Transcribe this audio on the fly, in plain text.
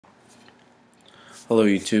Hello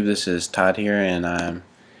YouTube, this is Todd here, and I'm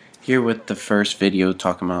here with the first video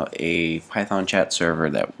talking about a Python chat server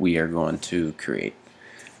that we are going to create.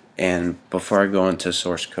 And before I go into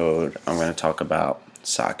source code, I'm going to talk about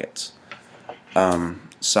sockets.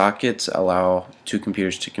 Sockets allow two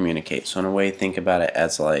computers to communicate. So in a way, think about it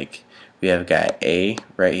as like we have guy A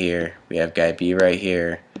right here, we have guy B right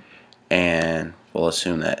here, and we'll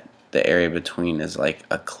assume that the area between is like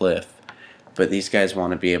a cliff. But these guys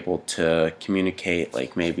want to be able to communicate,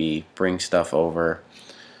 like maybe bring stuff over.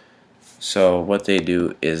 So what they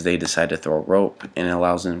do is they decide to throw a rope, and it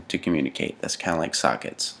allows them to communicate. That's kind of like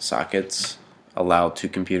sockets. Sockets allow two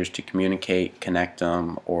computers to communicate, connect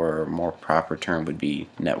them, or a more proper term would be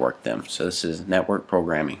network them. So this is network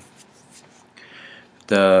programming.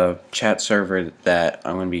 The chat server that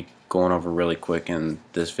I'm going to be going over really quick in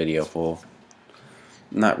this video,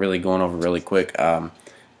 not really going over really quick.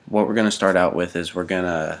 What we're going to start out with is we're going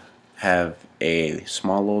to have a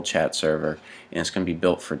small little chat server, and it's going to be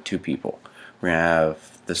built for two people. We're going to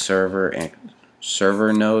have the server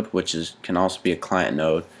node, which can also be a client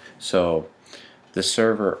node. So the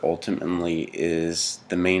server ultimately is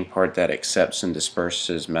the main part that accepts and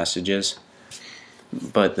disperses messages,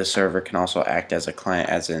 but the server can also act as a client,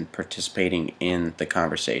 as in participating in the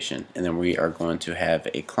conversation. And then we are going to have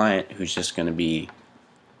a client who's just going to be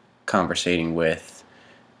conversating with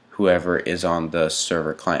whoever is on the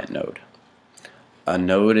server client node. A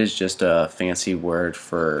node is just a fancy word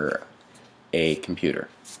for a computer.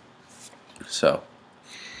 So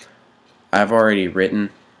I've already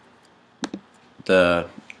written the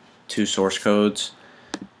two source codes,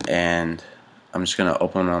 and I'm just going to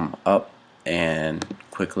open them up and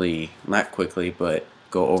not quickly, but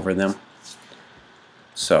go over them.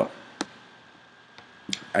 So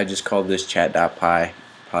I just called this chat.py.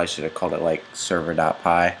 Probably should have called it like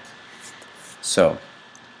server.py. So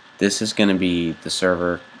this is going to be the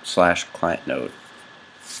server/client node.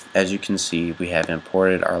 As you can see, we have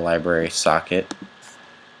imported our library socket.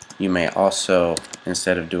 You may also,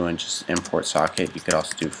 instead of doing just import socket, you could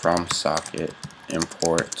also do from socket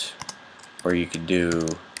import, or you could do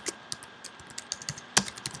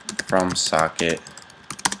from socket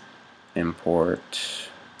import.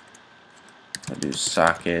 I'll do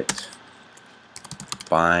socket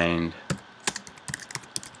bind,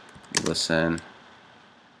 listen,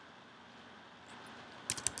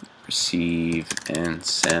 receive, and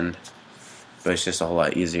send. But it's just a whole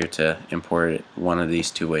lot easier to import it one of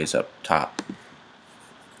these two ways up top.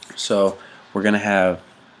 So we're going to have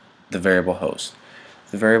the variable host.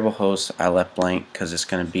 The variable host I left blank because it's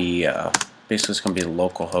going to be basically it's going to be the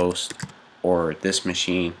local host, or this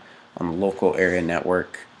machine on the local area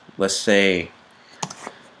network. Let's say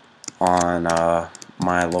on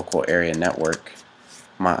my local area network,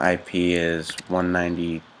 my IP is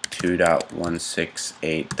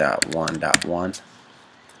 192.168.1.1.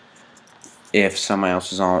 If somebody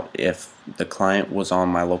else is on, if the client was on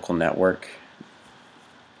my local network,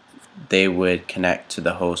 they would connect to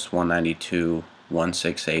the host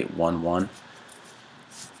 192.168.1.1.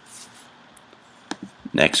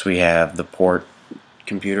 Next we have the port. A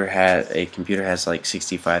computer has like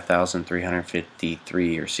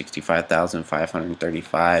 65,353 or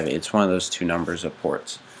 65,535. It's one of those two numbers of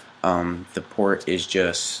ports. The port is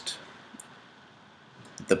just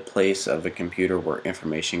the place of a computer where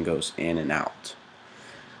information goes in and out.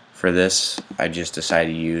 For this, I just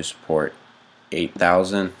decided to use port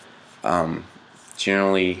 8000.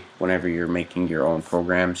 Generally, whenever you're making your own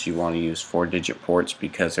programs, you want to use 4-digit ports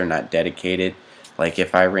because they're not dedicated. Like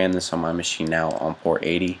if I ran this on my machine now on port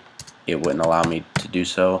 80, it wouldn't allow me to do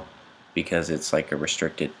so because it's like a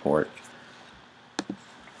restricted port.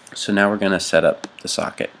 So now we're going to set up the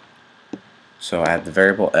socket. So I have the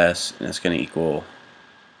variable s, and it's going to equal,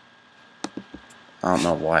 I don't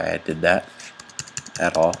know why I did that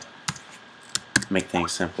at all. Make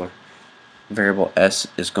things simpler. Variable s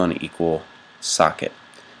is going to equal socket.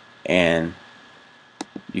 And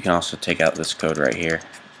you can also take out this code right here.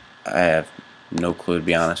 I have no clue, to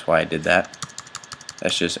be honest, why I did that.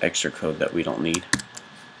 That's just extra code that we don't need.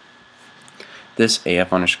 This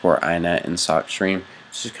af_inet and sock stream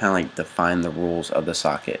is just kind of like define the rules of the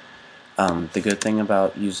socket. The good thing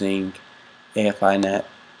about using af_inet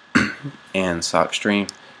and sock stream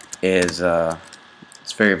is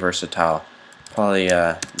it's very versatile. Probably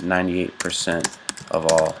 98% of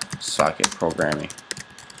all socket programming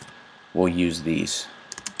will use these.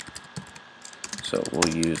 So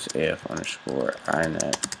we'll use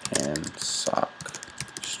af_inet and sock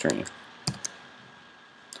stream.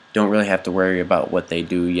 Don't really have to worry about what they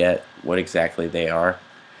do yet, what exactly they are.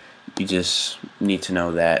 You just need to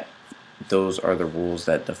know that those are the rules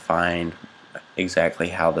that define exactly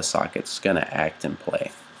how the socket's going to act and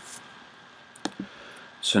play.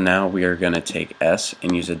 So now we are going to take S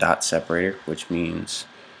and use a dot separator, which means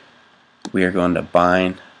we are going to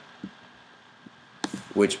bind,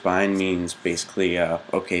 which bind means basically,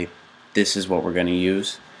 okay, this is what we're going to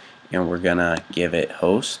use, and we're going to give it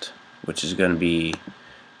host, which is going to be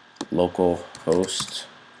local host,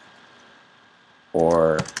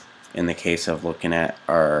 or in the case of looking at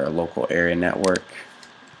our local area network,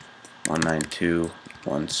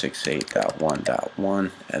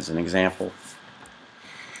 192.168.1.1 as an example.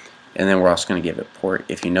 And then we're also going to give it port.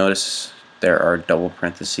 If you notice, there are double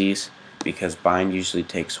parentheses because bind usually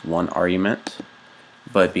takes one argument,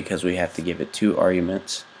 but because we have to give it two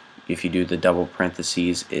arguments, if you do the double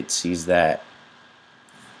parentheses, it sees that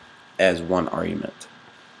as one argument.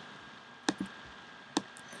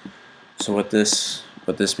 So what this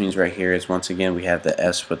means right here is, once again, we have the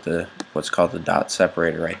S with the what's called the dot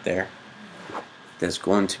separator right there. That's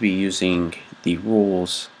going to be using the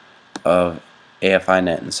rules of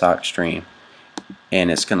AFINet and SOC stream, and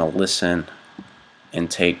it's going to listen and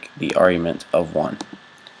take the argument of 1.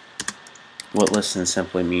 What listen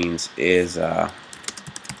simply means is how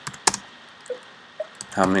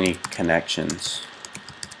many connections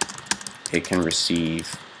it can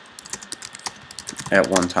receive at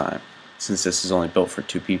one time. Since this is only built for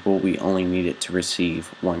 2 people, we only need it to receive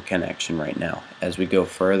 1 connection right now. As we go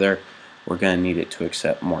further, we're going to need it to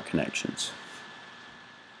accept more connections.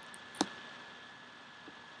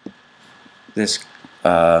 This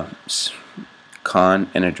conn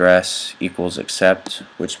and address equals accept,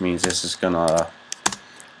 which means this is gonna,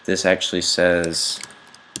 this actually says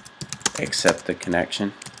accept the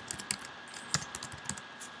connection.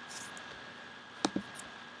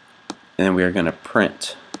 And then we are going to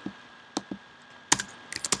print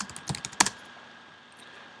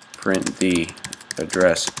the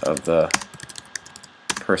address of the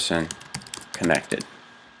person connected.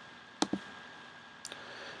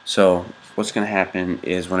 So what's going to happen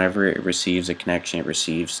is whenever it receives a connection, it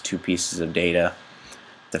receives 2 pieces of data.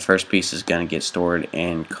 The first piece is going to get stored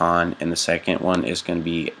in conn, and the second one is going to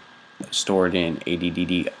be stored in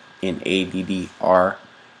addr.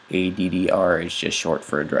 addr is just short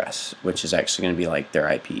for address, which is actually going to be like their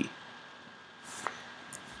IP.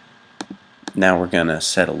 Now we're going to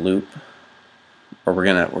set a loop, or we're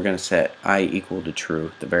going to set I equal to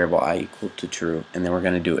true, the variable I equal to true, and then we're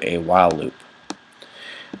going to do a while loop.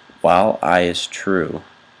 While I is true,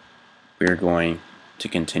 we're going to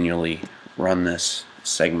continually run this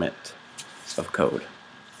segment of code.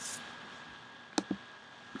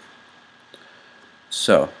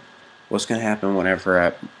 So what's going to happen whenever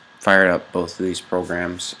I fire up both of these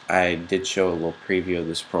programs? I did show a little preview of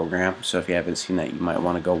this program, so if you haven't seen that, you might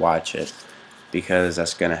want to go watch it, because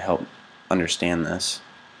that's going to help understand this.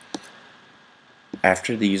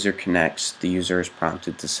 After the user connects, the user is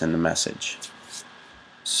prompted to send a message.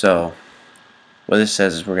 So what this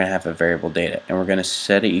says is we're going to have a variable data, and we're going to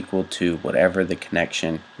set it equal to whatever the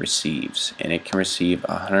connection receives, and it can receive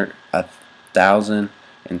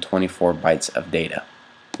 1,024 bytes of data.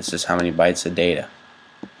 This is how many bytes of data.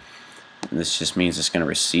 And this just means it's going to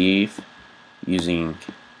receive using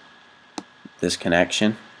this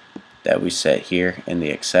connection that we set here in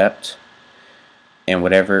the accept, and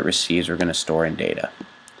whatever it receives we're going to store in data.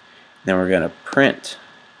 Then we're going to print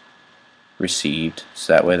received,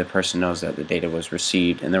 so that way the person knows that the data was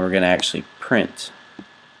received, and then we're going to actually print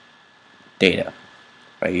data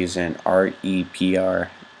by using repr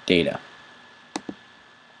data.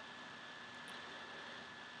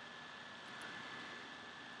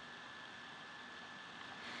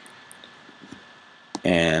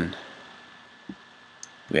 And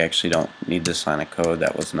we actually don't need this line of code.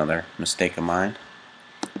 That was another mistake of mine.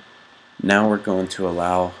 Now we're going to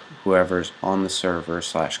allow whoever's on the server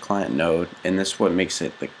 / client node, and this what makes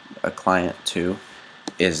it a client too,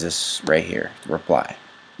 is this right here, the reply.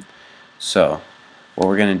 So what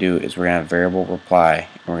we're going to do is we're going to have variable reply,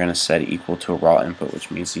 and we're going to set it equal to a raw input,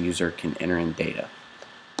 which means the user can enter in data.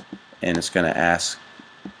 And it's going to ask,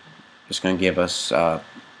 it's going to give us the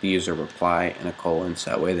user reply and a colon,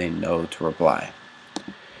 so that way they know to reply.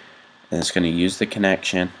 And it's going to use the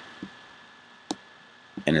connection,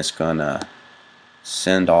 and it's going to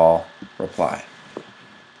send all reply.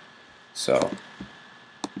 So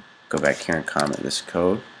go back here and comment this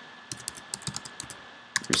code.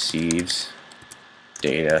 Receives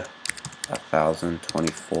data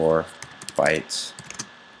 1,024 bytes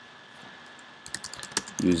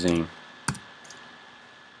using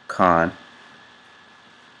conn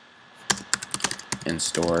and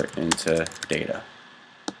store into data.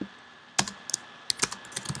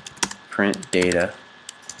 Print data,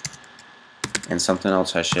 And something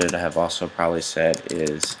else I should have also probably said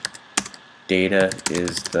is data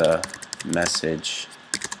is the message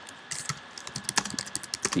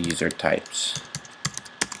the user types.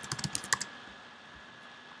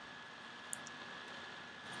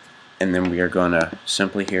 And then we are going to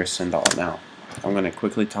simply here sendall. Now, I'm going to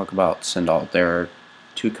quickly talk about sendall. There are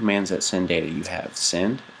two commands that send data. You have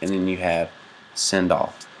send, and then you have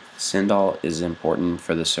sendall. Sendall is important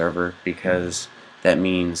for the server because that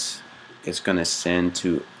means it's going to send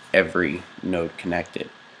to every node connected.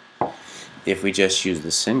 If we just use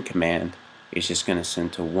the send command, it's just going to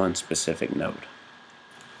send to one specific node.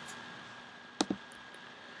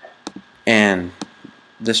 And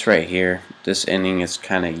this right here, this ending is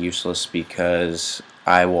kind of useless because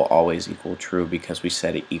I will always equal true because we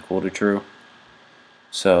set it equal to true.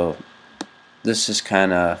 So this is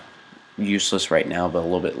kind of useless right now, but a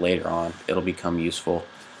little bit later on it'll become useful.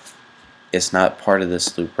 It's not part of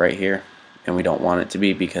this loop right here, and we don't want it to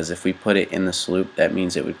be, because if we put it in this loop, that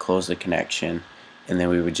means it would close the connection, and then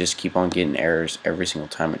we would just keep on getting errors every single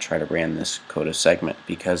time we try to ran this code of segment,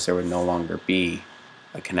 because there would no longer be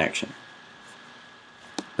a connection.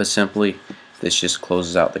 But simply, this just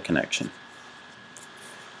closes out the connection.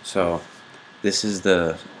 So this is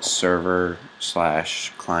the server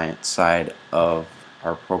 / client side of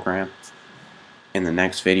our program. In the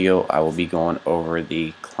next video, I will be going over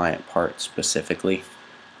the client part specifically.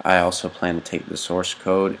 I also plan to take the source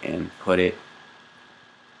code and put it,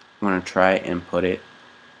 I'm going to try and put it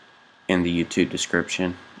in the YouTube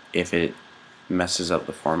description. If it messes up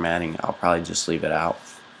the formatting, I'll probably just leave it out.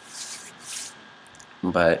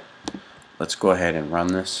 But let's go ahead and run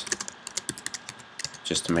this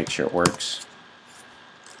just to make sure it works.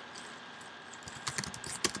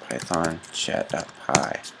 Python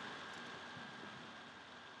chat.py.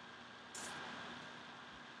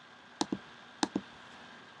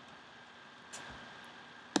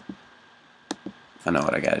 I know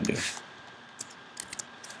what I gotta do.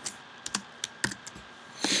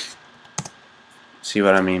 See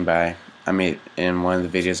what I mean by, in one of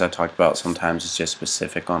the videos I talked about, sometimes it's just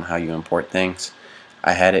specific on how you import things.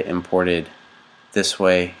 I had it imported this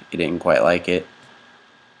way. It didn't quite like it.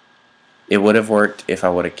 It would have worked if I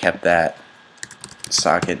would have kept that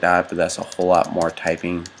socket dot, but that's a whole lot more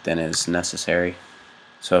typing than is necessary.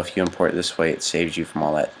 So if you import this way, it saves you from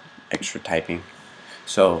all that extra typing.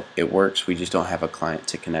 So it works, we just don't have a client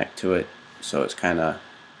to connect to it, so it's kind of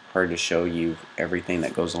hard to show you everything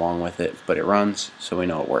that goes along with it, but it runs, so we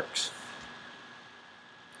know it works.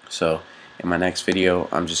 So in my next video,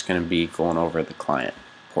 I'm just going to be going over the client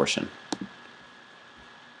portion.